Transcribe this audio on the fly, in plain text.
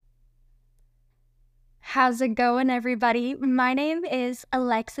How's it going, everybody? My name is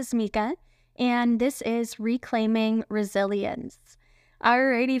Alexis Mika, and this is Reclaiming Resilience.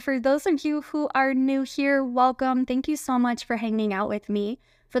 Alrighty, for those of you who are new here, welcome. Thank you so much for hanging out with me.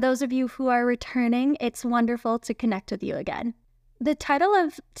 For those of you who are returning, it's wonderful to connect with you again. The title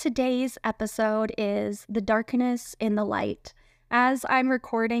of today's episode is The Darkness in the Light. As I'm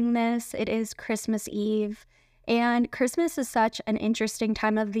recording this, it is Christmas Eve. And Christmas is such an interesting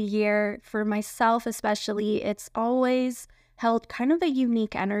time of the year. For myself especially, it's always held kind of a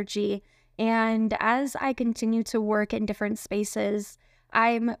unique energy. And as I continue to work in different spaces,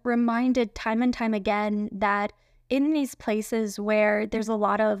 I'm reminded time and time again that in these places where there's a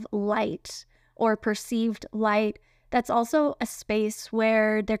lot of light or perceived light, that's also a space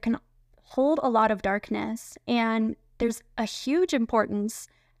where there can hold a lot of darkness. And there's a huge importance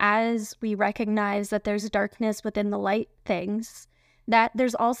as we recognize that there's darkness within the light things, that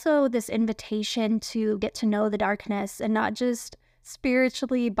there's also this invitation to get to know the darkness and not just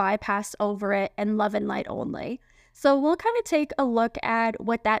spiritually bypass over it and love and light only. So we'll kind of take a look at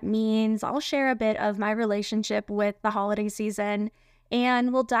what that means. I'll share a bit of my relationship with the holiday season,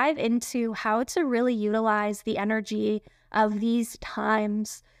 and we'll dive into how to really utilize the energy of these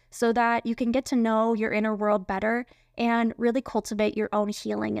times so that you can get to know your inner world better and really cultivate your own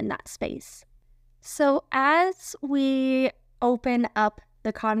healing in that space. So as we open up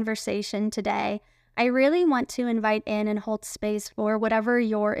the conversation today, I really want to invite in and hold space for whatever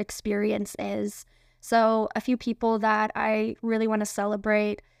your experience is. So a few people that I really want to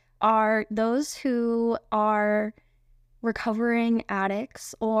celebrate are those who are recovering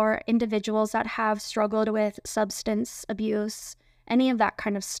addicts or individuals that have struggled with substance abuse, any of that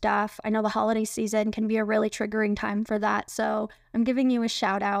kind of stuff. I know the holiday season can be a really triggering time for that, so I'm giving you a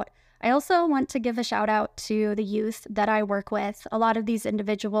shout out. I also want to give a shout out to the youth that I work with. A lot of these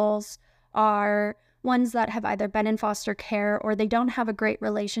individuals are ones that have either been in foster care or they don't have a great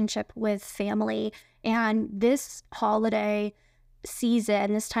relationship with family. And this holiday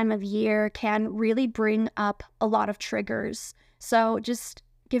season, this time of year, can really bring up a lot of triggers. So just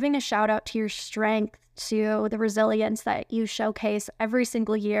giving a shout out to your strength, to the resilience that you showcase every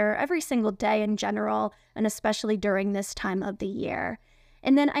single year, every single day in general, and especially during this time of the year.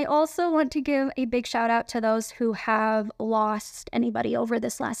 And then I also want to give a big shout out to those who have lost anybody over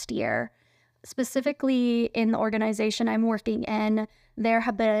this last year. Specifically in the organization I'm working in, there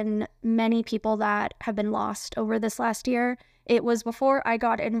have been many people that have been lost over this last year. It was before I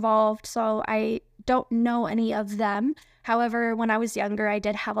got involved, so I don't know any of them. However, when I was younger, I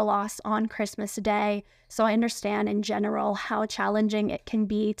did have a loss on Christmas Day, so I understand in general how challenging it can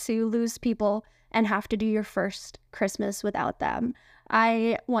be to lose people and have to do your first Christmas without them.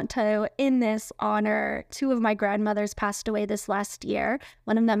 I want to, in this, honor two of my grandmothers passed away this last year.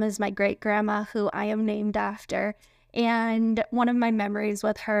 One of them is my great-grandma, who I am named after. And one of my memories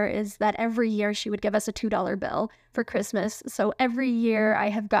with her is that every year she would give us a $2 bill for Christmas. So every year I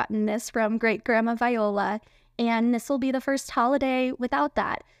have gotten this from great-grandma Viola, and this will be the first holiday without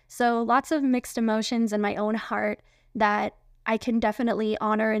that. So lots of mixed emotions in my own heart that I can definitely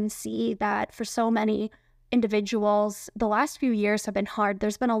honor and see that for so many individuals, the last few years have been hard.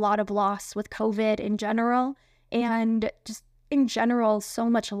 There's been a lot of loss with COVID in general, and just in general, so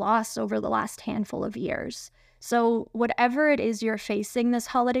much loss over the last handful of years. So whatever it is you're facing this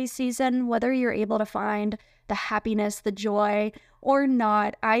holiday season, whether you're able to find the happiness, the joy, or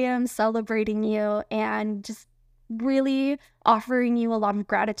not, I am celebrating you and just really offering you a lot of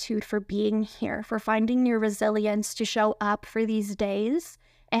gratitude for being here, for finding your resilience to show up for these days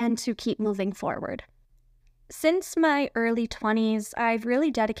and to keep moving forward. Since my early 20s, I've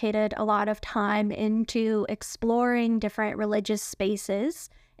really dedicated a lot of time into exploring different religious spaces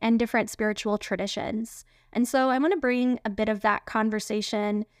and different spiritual traditions. And so I want to bring a bit of that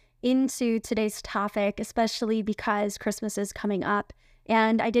conversation into today's topic, especially because Christmas is coming up.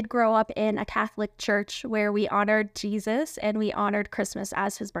 And I did grow up in a Catholic church where we honored Jesus and we honored Christmas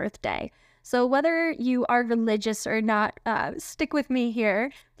as his birthday. So whether you are religious or not, stick with me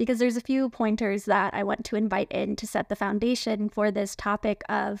here because there's a few pointers that I want to invite in to set the foundation for this topic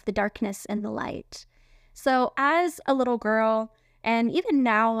of the darkness and the light. So as a little girl, and even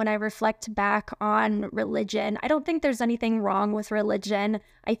now when I reflect back on religion, I don't think there's anything wrong with religion.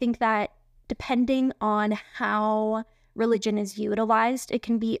 I think that depending on how religion is utilized, it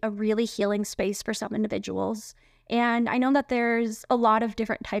can be a really healing space for some individuals. And I know that there's a lot of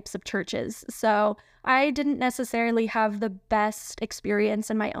different types of churches. So I didn't necessarily have the best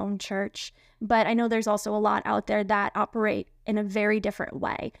experience in my own church, but I know there's also a lot out there that operate in a very different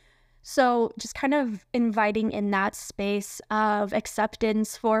way. So just kind of inviting in that space of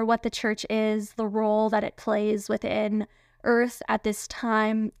acceptance for what the church is, the role that it plays within earth at this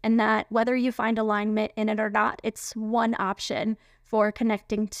time, and that whether you find alignment in it or not, it's one option for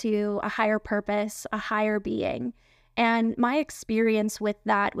connecting to a higher purpose, a higher being. And my experience with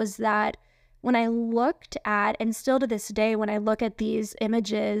that was that when I looked at, and still to this day, when I look at these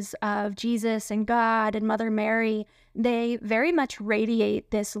images of Jesus and God and Mother Mary, they very much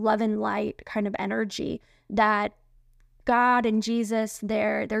radiate this love and light kind of energy that God and Jesus,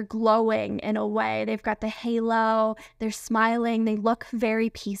 they're glowing in a way. They've got the halo, they're smiling, they look very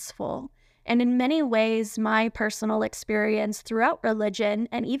peaceful. And in many ways, my personal experience throughout religion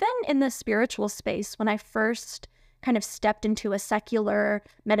and even in the spiritual space, when I first kind of stepped into a secular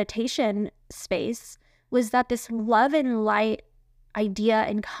meditation space, was that this love and light idea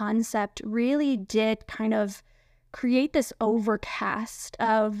and concept really did kind of create this overcast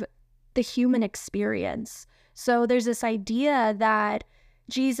of the human experience. So there's this idea that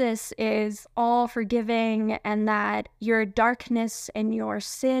Jesus is all forgiving and that your darkness and your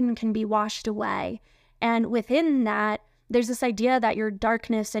sin can be washed away. And within that, there's this idea that your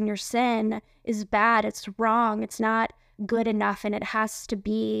darkness and your sin is bad, it's wrong, it's not good enough, and it has to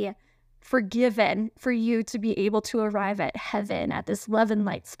be forgiven for you to be able to arrive at heaven, at this love and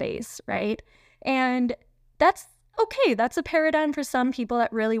light space, right? And that's okay. That's a paradigm for some people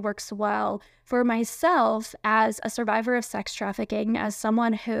that really works well. For myself, as a survivor of sex trafficking, as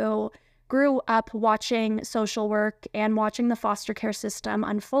someone who grew up watching social work and watching the foster care system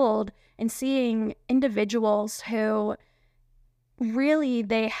unfold and seeing individuals who really,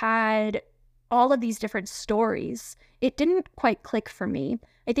 they had all of these different stories, it didn't quite click for me.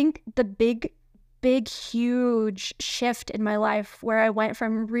 I think the big, huge shift in my life where I went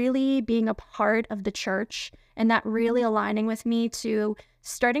from really being a part of the church and that really aligning with me to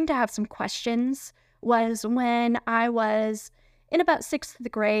starting to have some questions was when I was in about 6th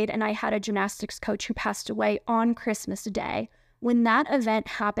grade and I had a gymnastics coach who passed away on Christmas Day. When that event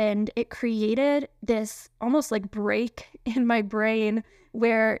happened, it created this almost like break in my brain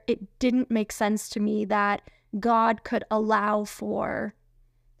where it didn't make sense to me that God could allow for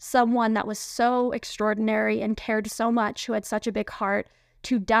someone that was so extraordinary and cared so much, who had such a big heart,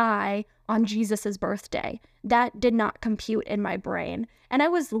 to die on Jesus's birthday. That did not compute in my brain. And I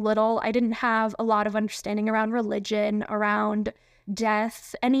was little. I didn't have a lot of understanding around religion, around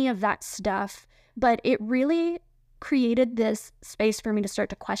death, any of that stuff. But it really created this space for me to start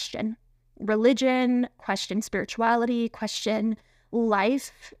to question religion, question spirituality, question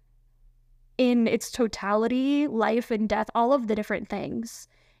life in its totality, life and death, all of the different things.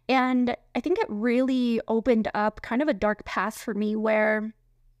 And I think it really opened up kind of a dark path for me where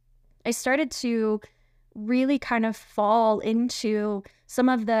I started to really kind of fall into some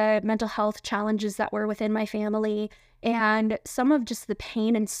of the mental health challenges that were within my family and some of just the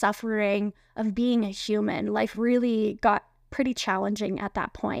pain and suffering of being a human. Life really got pretty challenging at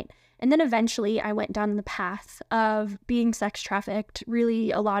that point. And then eventually I went down the path of being sex trafficked,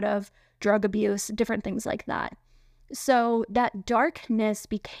 really a lot of drug abuse, different things like that. So that darkness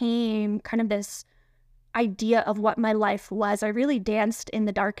became kind of this idea of what my life was. I really danced in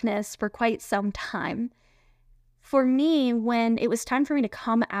the darkness for quite some time. For me, when it was time for me to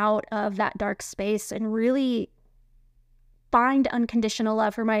come out of that dark space and really find unconditional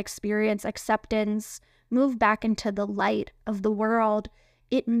love for my experience, acceptance, move back into the light of the world,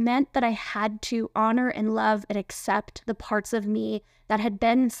 it meant that I had to honor and love and accept the parts of me that had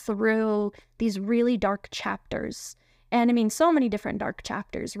been through these really dark chapters. And I mean, so many different dark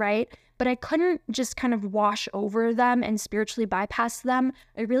chapters, right? But I couldn't just kind of wash over them and spiritually bypass them.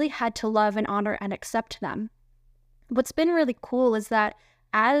 I really had to love and honor and accept them. What's been really cool is that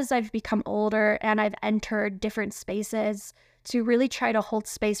as I've become older and I've entered different spaces to really try to hold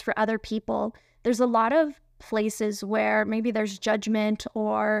space for other people, there's a lot of places where maybe there's judgment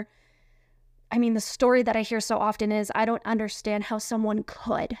or, I mean, the story that I hear so often is, I don't understand how someone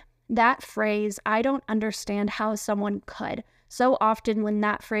could. That phrase, I don't understand how someone could. So often when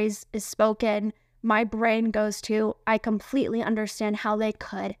that phrase is spoken, my brain goes to, I completely understand how they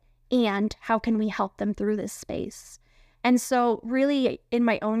could, and how can we help them through this space? And so really in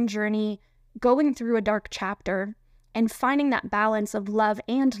my own journey, going through a dark chapter and finding that balance of love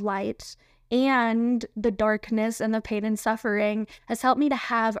and light and the darkness and the pain and suffering has helped me to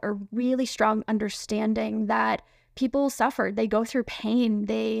have a really strong understanding that people suffer, they go through pain,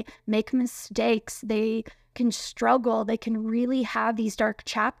 they make mistakes, they can struggle, they can really have these dark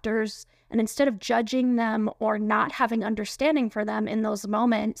chapters. And instead of judging them or not having understanding for them in those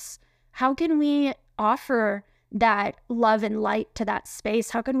moments, how can we offer that love and light to that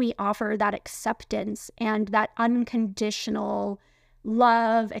space? How can we offer that acceptance and that unconditional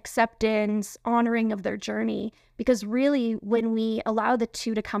love, acceptance, honoring of their journey? Because really, when we allow the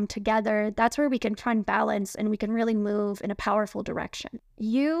two to come together, that's where we can find balance and we can really move in a powerful direction.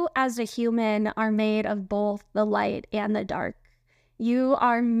 You as a human are made of both the light and the dark. You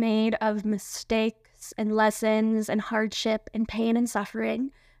are made of mistakes and lessons and hardship and pain and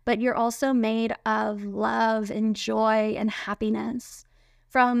suffering, but you're also made of love and joy and happiness.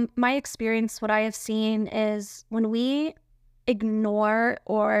 From my experience, what I have seen is when we ignore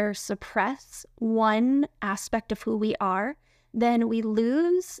or suppress one aspect of who we are, then we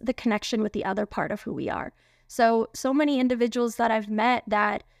lose the connection with the other part of who we are. So many individuals that I've met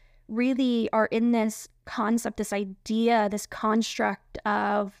that really are in this concept, this idea, this construct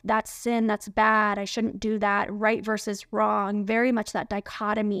of that's sin, that's bad, I shouldn't do that, right versus wrong, very much that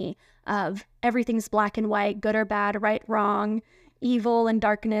dichotomy of everything's black and white, good or bad, right, wrong, evil and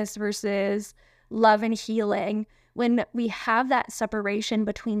darkness versus love and healing. When we have that separation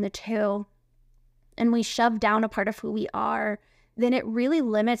between the two and we shove down a part of who we are, then it really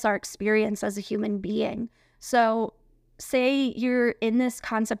limits our experience as a human being. So say you're in this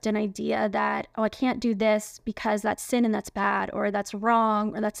concept and idea that, oh, I can't do this because that's sin and that's bad, or that's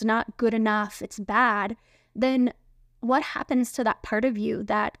wrong, or that's not good enough, it's bad, then what happens to that part of you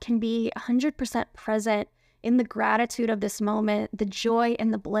that can be 100% present in the gratitude of this moment, the joy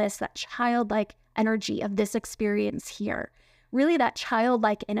and the bliss, that childlike energy of this experience here? Really that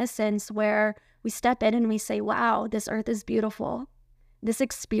childlike innocence where we step in and we say, wow, this earth is beautiful. This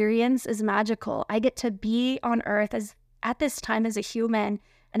experience is magical. I get to be on earth at this time as a human,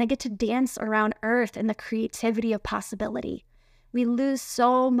 and I get to dance around earth in the creativity of possibility. We lose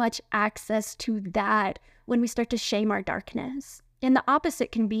so much access to that when we start to shame our darkness. And the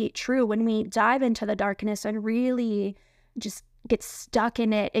opposite can be true when we dive into the darkness and really just get stuck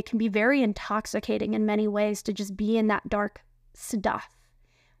in it. It can be very intoxicating in many ways to just be in that dark stuff.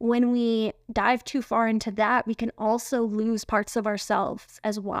 When we dive too far into that, we can also lose parts of ourselves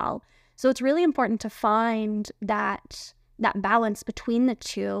as well. So it's really important to find that balance between the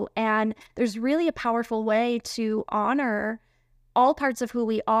two. And there's really a powerful way to honor all parts of who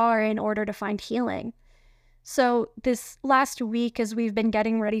we are in order to find healing. So this last week, as we've been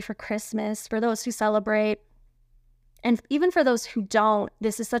getting ready for Christmas, for those who celebrate, and even for those who don't,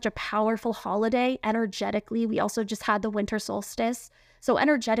 this is such a powerful holiday energetically. We also just had the winter solstice. So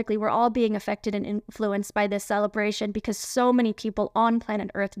energetically, we're all being affected and influenced by this celebration because so many people on planet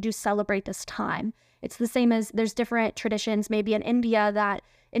Earth do celebrate this time. It's the same as there's different traditions, maybe in India, that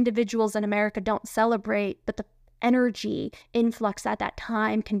individuals in America don't celebrate, but the energy influx at that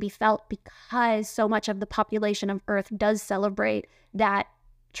time can be felt because so much of the population of Earth does celebrate that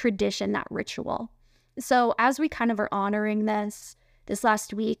tradition, that ritual. So as we kind of are honoring this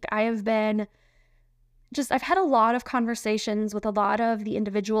last week, I've had a lot of conversations with a lot of the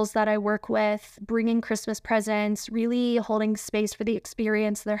individuals that I work with, bringing Christmas presents, really holding space for the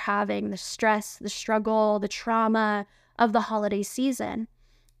experience they're having, the stress, the struggle, the trauma of the holiday season.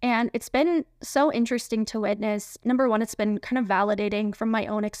 And it's been so interesting to witness. Number one, it's been kind of validating from my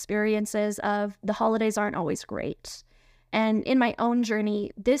own experiences of the holidays aren't always great. And in my own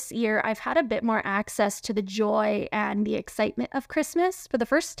journey this year, I've had a bit more access to the joy and the excitement of Christmas for the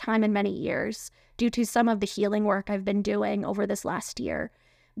first time in many years due to some of the healing work I've been doing over this last year.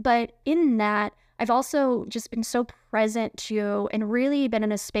 But in that, I've also just been so present to and really been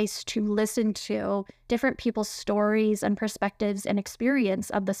in a space to listen to different people's stories and perspectives and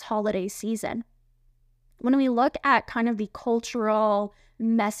experience of this holiday season. When we look at kind of the cultural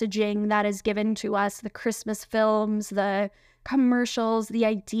messaging that is given to us, the Christmas films, the commercials, the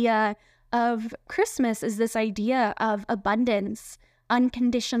idea of Christmas is this idea of abundance,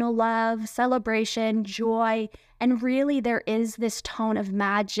 unconditional love, celebration, joy, and really there is this tone of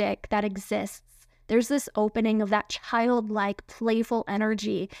magic that exists. There's this opening of that childlike, playful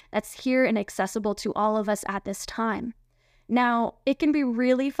energy that's here and accessible to all of us at this time. Now, it can be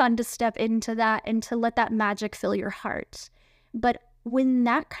really fun to step into that and to let that magic fill your heart. But when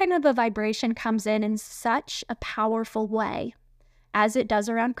that kind of a vibration comes in such a powerful way, as it does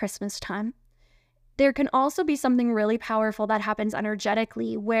around Christmas time, there can also be something really powerful that happens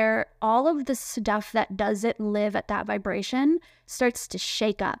energetically where all of the stuff that doesn't live at that vibration starts to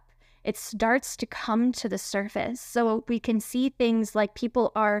shake up. It starts to come to the surface. So we can see things like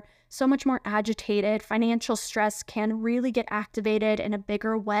people are so much more agitated. Financial stress can really get activated in a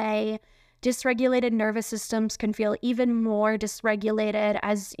bigger way. Dysregulated nervous systems can feel even more dysregulated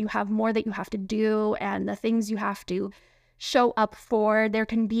as you have more that you have to do and the things you have to show up for, there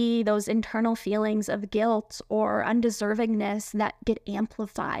can be those internal feelings of guilt or undeservingness that get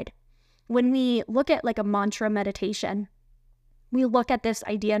amplified. When we look at like a mantra meditation, we look at this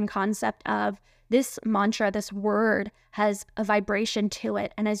idea and concept of this mantra, this word has a vibration to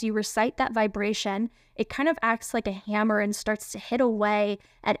it. And as you recite that vibration, it kind of acts like a hammer and starts to hit away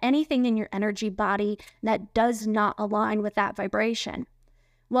at anything in your energy body that does not align with that vibration.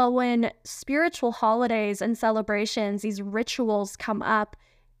 Well, when spiritual holidays and celebrations, these rituals come up,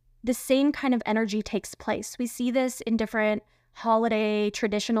 the same kind of energy takes place. We see this in different holiday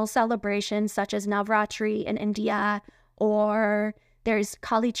traditional celebrations, such as Navratri in India, or there's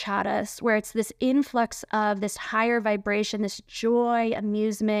Kali Charas, where it's this influx of this higher vibration, this joy,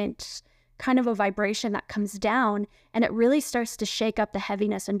 amusement, kind of a vibration that comes down, and it really starts to shake up the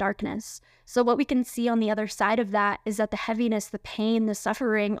heaviness and darkness. So what we can see on the other side of that is that the heaviness, the pain, the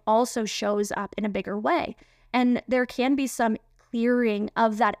suffering also shows up in a bigger way. And there can be some clearing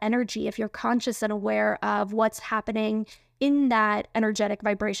of that energy if you're conscious and aware of what's happening in that energetic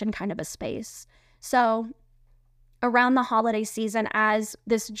vibration kind of a space. So around the holiday season, as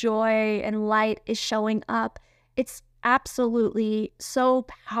this joy and light is showing up, it's absolutely so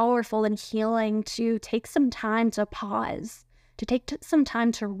powerful and healing to take some time to pause, to take some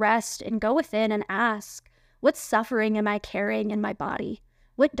time to rest and go within and ask, what suffering am I carrying in my body?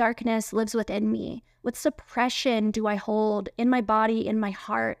 What darkness lives within me? What suppression do I hold in my body, in my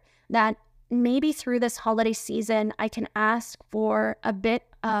heart, that maybe through this holiday season, I can ask for a bit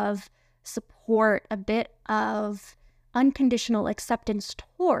of support, a bit of unconditional acceptance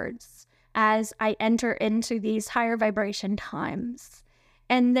towards as I enter into these higher vibration times.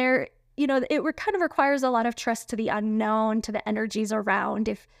 And there, it kind of requires a lot of trust to the unknown, to the energies around.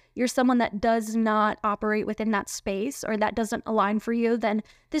 If you're someone that does not operate within that space or that doesn't align for you, then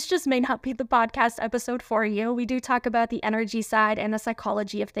this just may not be the podcast episode for you. We do talk about the energy side and the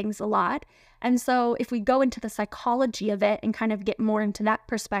psychology of things a lot. And so if we go into the psychology of it and kind of get more into that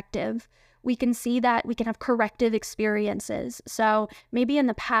perspective, we can see that we can have corrective experiences. So maybe in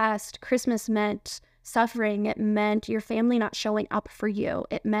the past, Christmas meant suffering. It meant your family not showing up for you.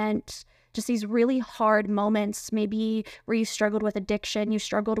 It meant just these really hard moments, maybe where you struggled with addiction, you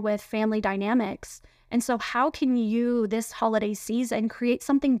struggled with family dynamics. And so how can you, this holiday season, create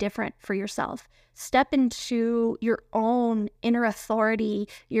something different for yourself? Step into your own inner authority,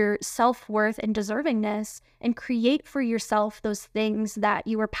 your self-worth and deservingness, and create for yourself those things that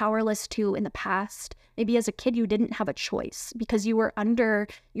you were powerless to in the past. Maybe as a kid, you didn't have a choice because you were under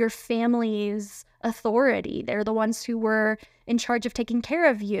your family's authority. They're the ones who were in charge of taking care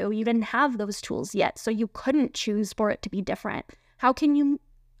of you. You didn't have those tools yet, so you couldn't choose for it to be different. How can you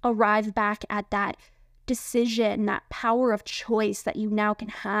arrive back at that decision, that power of choice that you now can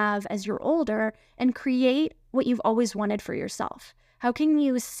have as you're older and create what you've always wanted for yourself? How can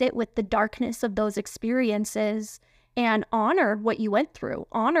you sit with the darkness of those experiences and honor what you went through,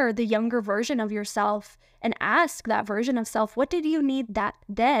 honor the younger version of yourself, and ask that version of self, what did you need that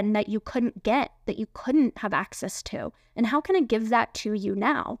then that you couldn't get, that you couldn't have access to? And how can I give that to you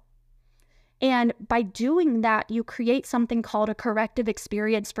now? And by doing that, you create something called a corrective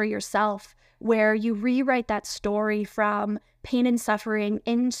experience for yourself, where you rewrite that story from pain and suffering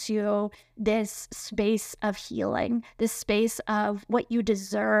into this space of healing, this space of what you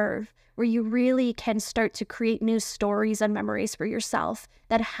deserve, where you really can start to create new stories and memories for yourself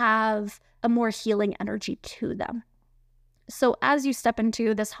that have a more healing energy to them. So as you step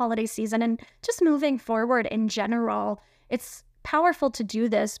into this holiday season and just moving forward in general, it's powerful to do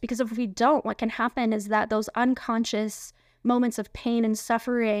this, because if we don't, what can happen is that those unconscious moments of pain and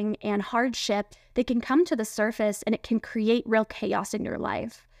suffering and hardship, they can come to the surface and it can create real chaos in your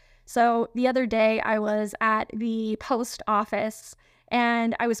life. So the other day I was at the post office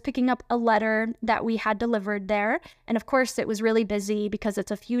and I was picking up a letter that we had delivered there. And of course it was really busy because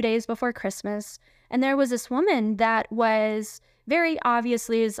it's a few days before Christmas. And there was this woman that was very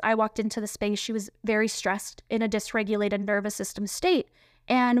obviously, as I walked into the space, she was very stressed, in a dysregulated nervous system state.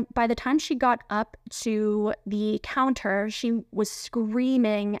 And by the time she got up to the counter, she was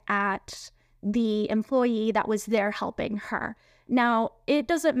screaming at the employee that was there helping her. Now, it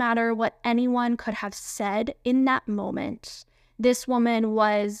doesn't matter what anyone could have said in that moment. This woman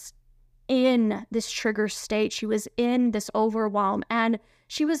was in this trigger state. She was in this overwhelm, and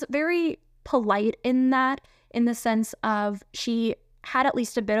she was very polite in that, in the sense of she had at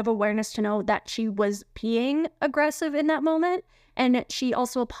least a bit of awareness to know that she was being aggressive in that moment. And she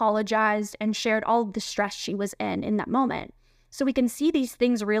also apologized and shared all of the stress she was in that moment. So we can see these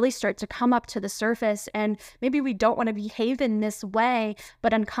things really start to come up to the surface, and maybe we don't want to behave in this way,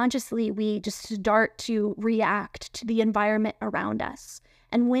 but unconsciously we just start to react to the environment around us.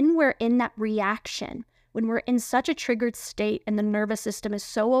 And when we're in that reaction, when we're in such a triggered state and the nervous system is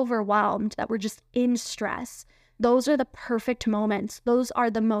so overwhelmed that we're just in stress, those are the perfect moments. Those are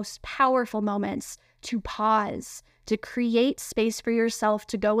the most powerful moments to pause, to create space for yourself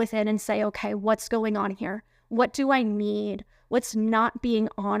to go within and say, okay, what's going on here? What do I need? What's not being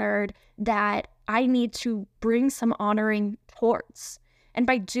honored that I need to bring some honoring towards? And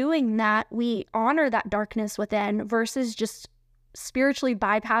by doing that, we honor that darkness within versus just spiritually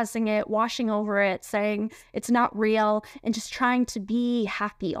bypassing it, washing over it, saying it's not real, and just trying to be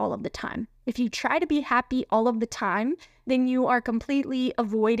happy all of the time. If you try to be happy all of the time, then you are completely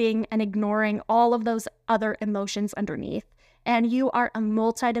avoiding and ignoring all of those other emotions underneath. And you are a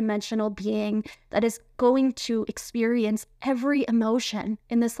multidimensional being that is going to experience every emotion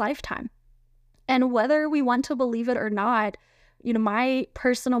in this lifetime. And whether we want to believe it or not, my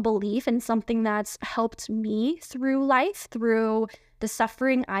personal belief and something that's helped me through life, through the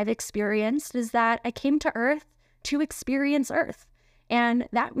suffering I've experienced, is that I came to Earth to experience Earth. And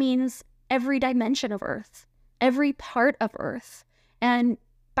that means every dimension of Earth, every part of Earth. And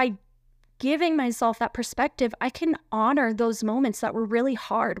by giving myself that perspective, I can honor those moments that were really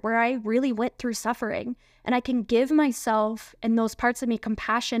hard, where I really went through suffering. And I can give myself and those parts of me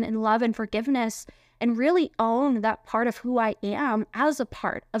compassion and love and forgiveness, and really own that part of who I am as a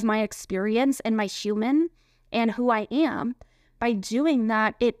part of my experience and my human and who I am. By doing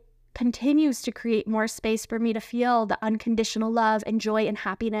that, it continues to create more space for me to feel the unconditional love and joy and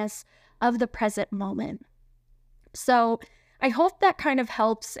happiness of the present moment. So I hope that kind of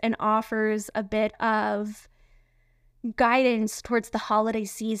helps and offers a bit of guidance towards the holiday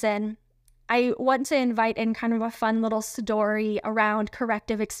season. I want to invite in kind of a fun little story around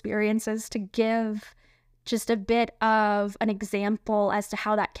corrective experiences to give just a bit of an example as to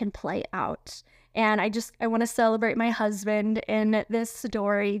how that can play out. And I want to celebrate my husband in this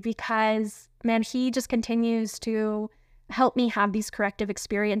story because, man, he just continues to help me have these corrective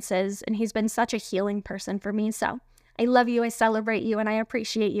experiences. And he's been such a healing person for me. So I love you, I celebrate you, and I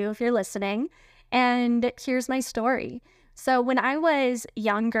appreciate you if you're listening. And here's my story. So when I was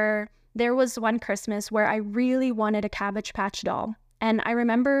younger, there was one Christmas where I really wanted a Cabbage Patch doll. And I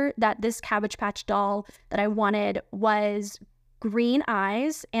remember that this Cabbage Patch doll that I wanted was green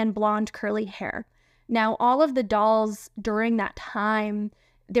eyes and blonde curly hair. Now, all of the dolls during that time,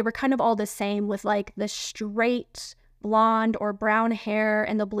 they were kind of all the same, with like the straight blonde or brown hair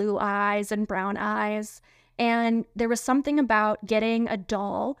and the blue eyes and brown eyes. And there was something about getting a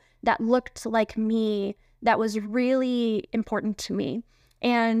doll that looked like me that was really important to me.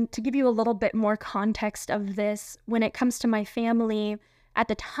 And to give you a little bit more context of this, when it comes to my family, at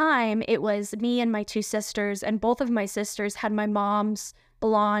the time, it was me and my two sisters, and both of my sisters had my mom's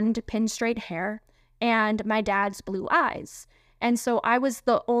blonde pin straight hair and my dad's blue eyes. And so I was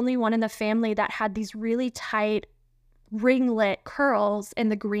the only one in the family that had these really tight ringlet curls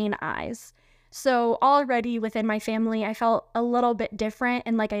and the green eyes. So already within my family, I felt a little bit different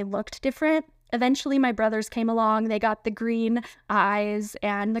and like I looked different. Eventually, my brothers came along. They got the green eyes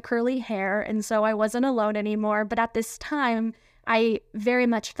and the curly hair, and so I wasn't alone anymore. But at this time, I very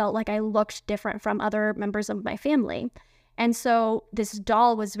much felt like I looked different from other members of my family. And so this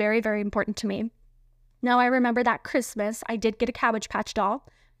doll was very, very important to me. Now, I remember that Christmas, I did get a Cabbage Patch doll,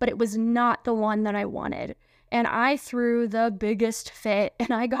 but it was not the one that I wanted. And I threw the biggest fit,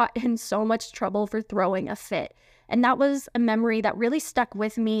 and I got in so much trouble for throwing a fit. And that was a memory that really stuck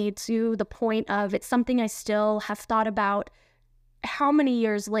with me to the point of it's something I still have thought about. How many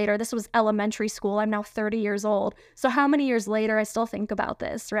years later? This was elementary school. I'm now 30 years old. So how many years later I still think about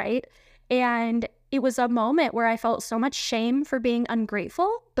this, right? And it was a moment where I felt so much shame for being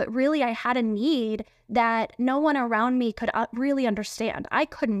ungrateful, but really I had a need that no one around me could really understand. I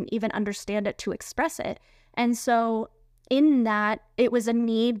couldn't even understand it to express it. And so in that, it was a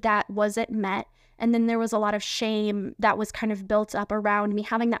need that wasn't met. And then there was a lot of shame that was kind of built up around me,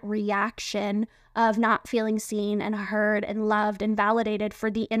 having that reaction of not feeling seen and heard and loved and validated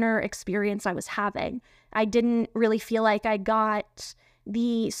for the inner experience I was having. I didn't really feel like I got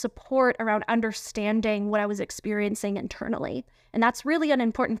the support around understanding what I was experiencing internally. And that's really an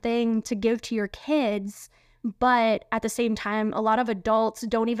important thing to give to your kids. But at the same time, a lot of adults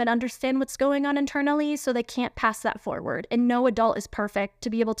don't even understand what's going on internally, so they can't pass that forward. And no adult is perfect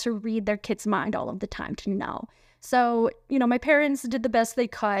to be able to read their kid's mind all of the time to know. So, my parents did the best they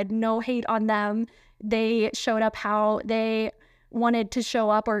could. No hate on them. They showed up how they wanted to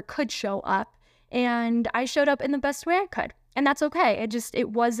show up or could show up. And I showed up in the best way I could. And that's okay. It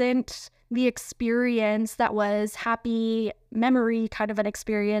wasn't the experience that was happy memory kind of an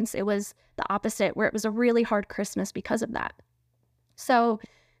experience. It was the opposite, where it was a really hard Christmas because of that. So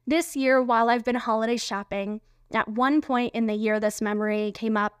this year, while I've been holiday shopping, at one point in the year, this memory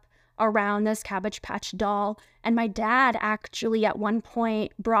came up around this Cabbage Patch doll. And my dad actually at one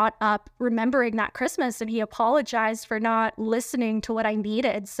point brought up remembering that Christmas, and he apologized for not listening to what I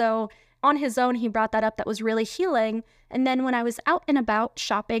needed. So on his own, he brought that up. That was really healing. And then when I was out and about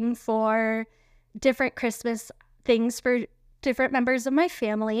shopping for different Christmas things for different members of my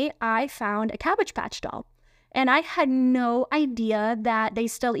family, I found a Cabbage Patch doll. And I had no idea that they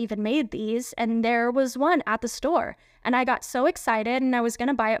still even made these. And there was one at the store. And I got so excited, and I was going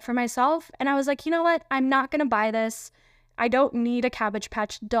to buy it for myself. And I was like, you know what? I'm not going to buy this. I don't need a Cabbage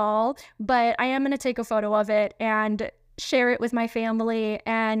Patch doll, but I am going to take a photo of it and share it with my family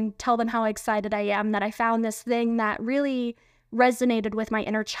and tell them how excited I am that I found this thing that really resonated with my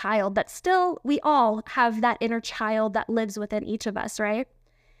inner child. That still, we all have that inner child that lives within each of us, right?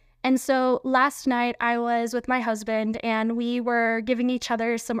 And so last night I was with my husband, and we were giving each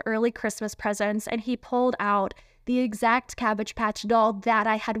other some early Christmas presents, and he pulled out the exact Cabbage Patch doll that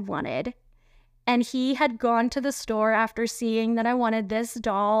I had wanted. And he had gone to the store after seeing that I wanted this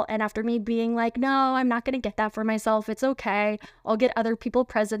doll, and after me being like, no, I'm not going to get that for myself. It's okay. I'll get other people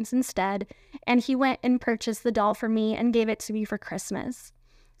presents instead. And he went and purchased the doll for me and gave it to me for Christmas.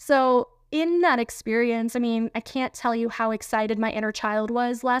 So in that experience, I mean, I can't tell you how excited my inner child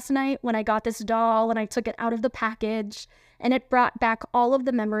was last night when I got this doll and I took it out of the package, and it brought back all of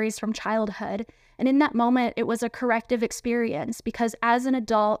the memories from childhood. And in that moment, it was a corrective experience, because as an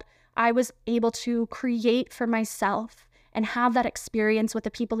adult, I was able to create for myself and have that experience with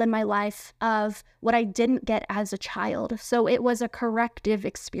the people in my life of what I didn't get as a child. So it was a corrective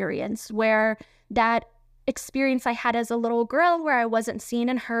experience, where that experience I had as a little girl, where I wasn't seen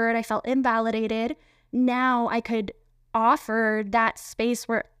and heard, I felt invalidated. Now I could offer that space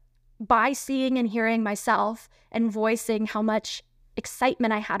where, by seeing and hearing myself and voicing how much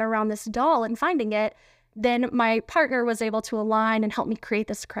excitement I had around this doll and finding it, then my partner was able to align and help me create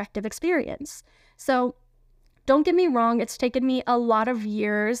this corrective experience. So don't get me wrong, it's taken me a lot of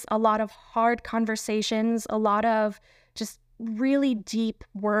years, a lot of hard conversations, a lot of just really deep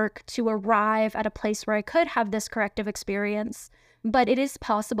work to arrive at a place where I could have this corrective experience. But it is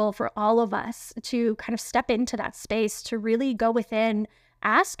possible for all of us to kind of step into that space, to really go within,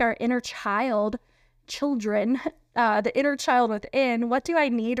 ask our inner child, the inner child within, what do I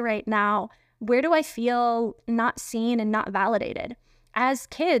need right now? Where do I feel not seen and not validated? As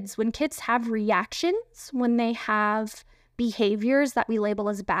kids, when kids have reactions, when they have behaviors that we label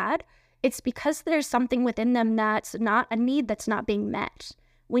as bad, it's because there's something within them that's not a need that's not being met.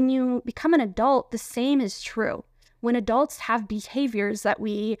 When you become an adult, the same is true. When adults have behaviors that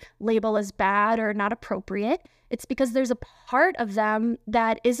we label as bad or not appropriate, it's because there's a part of them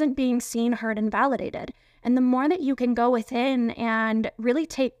that isn't being seen, heard, and validated. And the more that you can go within and really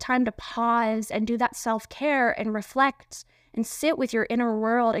take time to pause and do that self-care and reflect and sit with your inner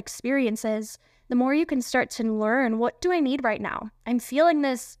world experiences, the more you can start to learn, what do I need right now? I'm feeling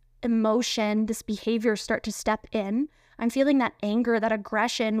this emotion, this behavior start to step in. I'm feeling that anger, that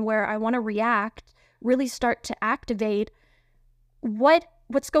aggression where I want to react, really start to activate.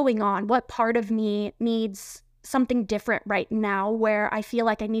 What's going on? What part of me needs something different right now, where I feel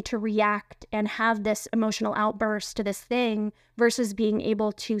like I need to react and have this emotional outburst to this thing versus being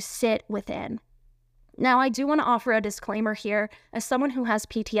able to sit within. Now, I do want to offer a disclaimer here. As someone who has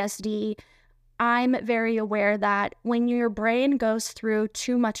PTSD, I'm very aware that when your brain goes through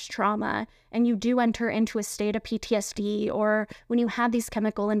too much trauma and you do enter into a state of PTSD, or when you have these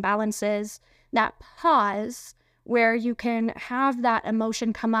chemical imbalances, that pause where you can have that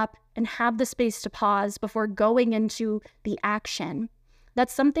emotion come up and have the space to pause before going into the action,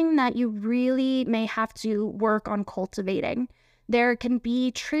 that's something that you really may have to work on cultivating. There can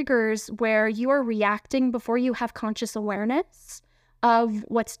be triggers where you are reacting before you have conscious awareness of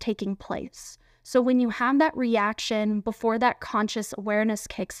what's taking place. So when you have that reaction before that conscious awareness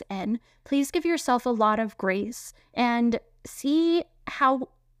kicks in, please give yourself a lot of grace and see how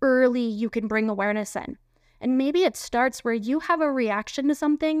early you can bring awareness in. And maybe it starts where you have a reaction to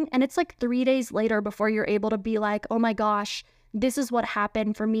something and it's like 3 days later before you're able to be like, oh my gosh, this is what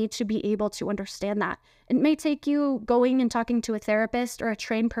happened, for me to be able to understand that. It may take you going and talking to a therapist or a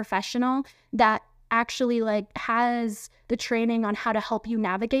trained professional that actually has the training on how to help you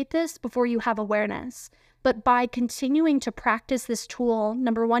navigate this before you have awareness. But by continuing to practice this tool,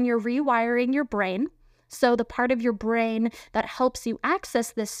 number one, you're rewiring your brain. So the part of your brain that helps you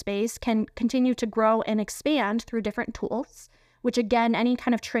access this space can continue to grow and expand through different tools, which again, any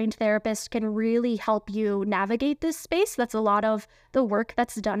kind of trained therapist can really help you navigate this space. That's a lot of the work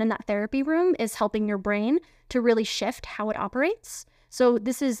that's done in that therapy room, is helping your brain to really shift how it operates. So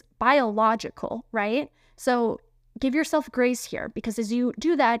this is biological, right? So give yourself grace here, because as you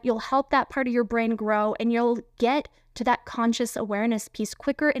do that, you'll help that part of your brain grow, and you'll get to that conscious awareness piece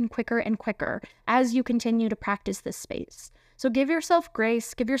quicker and quicker and quicker as you continue to practice this space. So give yourself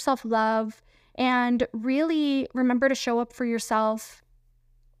grace, give yourself love, and really remember to show up for yourself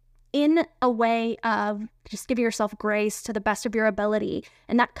in a way of just give yourself grace to the best of your ability.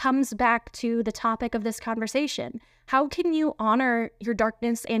 And that comes back to the topic of this conversation. How can you honor your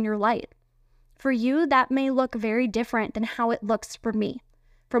darkness and your light? For you, that may look very different than how it looks for me,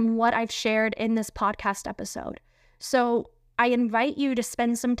 from what I've shared in this podcast episode. So I invite you to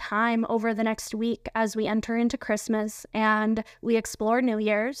spend some time over the next week as we enter into Christmas and we explore New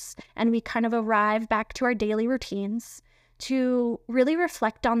Year's and we kind of arrive back to our daily routines, to really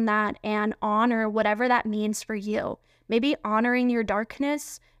reflect on that and honor whatever that means for you. Maybe honoring your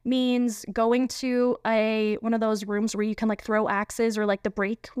darkness means going to one of those rooms where you can like throw axes, or like the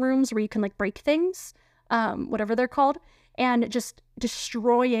break rooms where you can like break things, whatever they're called, and just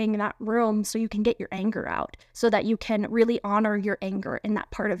destroying that room so you can get your anger out, so that you can really honor your anger in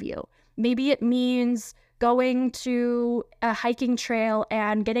that part of you. Maybe it means going to a hiking trail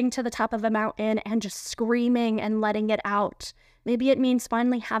and getting to the top of a mountain and just screaming and letting it out. Maybe it means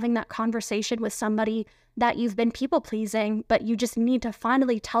finally having that conversation with somebody that you've been people-pleasing, but you just need to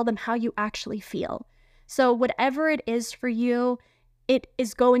finally tell them how you actually feel. So whatever it is for you, it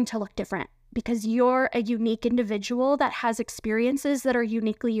is going to look different, because you're a unique individual that has experiences that are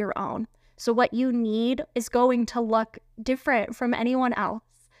uniquely your own. So what you need is going to look different from anyone else.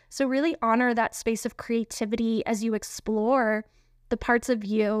 So really honor that space of creativity as you explore the parts of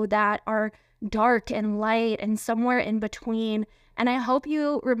you that are dark and light and somewhere in between. And I hope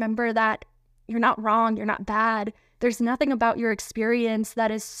you remember that you're not wrong, you're not bad. There's nothing about your experience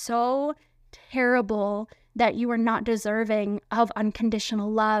that is so terrible that you are not deserving of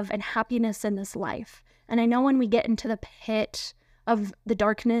unconditional love and happiness in this life. And I know when we get into the pit of the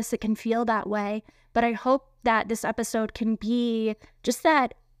darkness, it can feel that way. But I hope that this episode can be just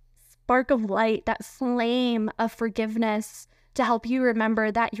that spark of light, that flame of forgiveness, to help you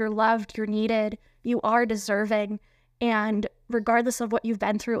remember that you're loved, you're needed, you are deserving. And regardless of what you've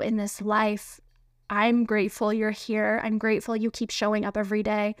been through in this life, I'm grateful you're here. I'm grateful you keep showing up every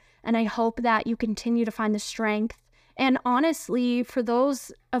day. And I hope that you continue to find the strength. And honestly, for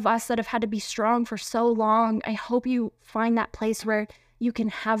those of us that have had to be strong for so long, I hope you find that place where you can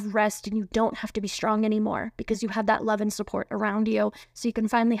have rest and you don't have to be strong anymore, because you have that love and support around you. So you can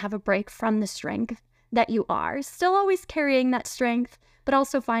finally have a break from the strength that you are. Still always carrying that strength, but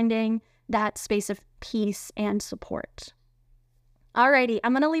also finding that space of peace and support. Alrighty,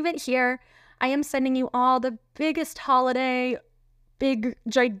 I'm going to leave it here. I am sending you all the biggest holiday, big,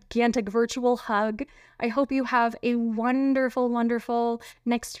 gigantic virtual hug. I hope you have a wonderful, wonderful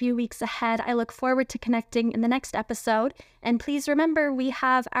next few weeks ahead. I look forward to connecting in the next episode. And please remember, we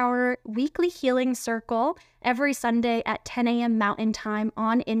have our weekly healing circle every Sunday at 10 a.m. Mountain Time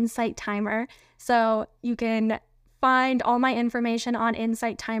on Insight Timer. So you can find all my information on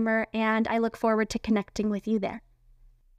Insight Timer, and I look forward to connecting with you there.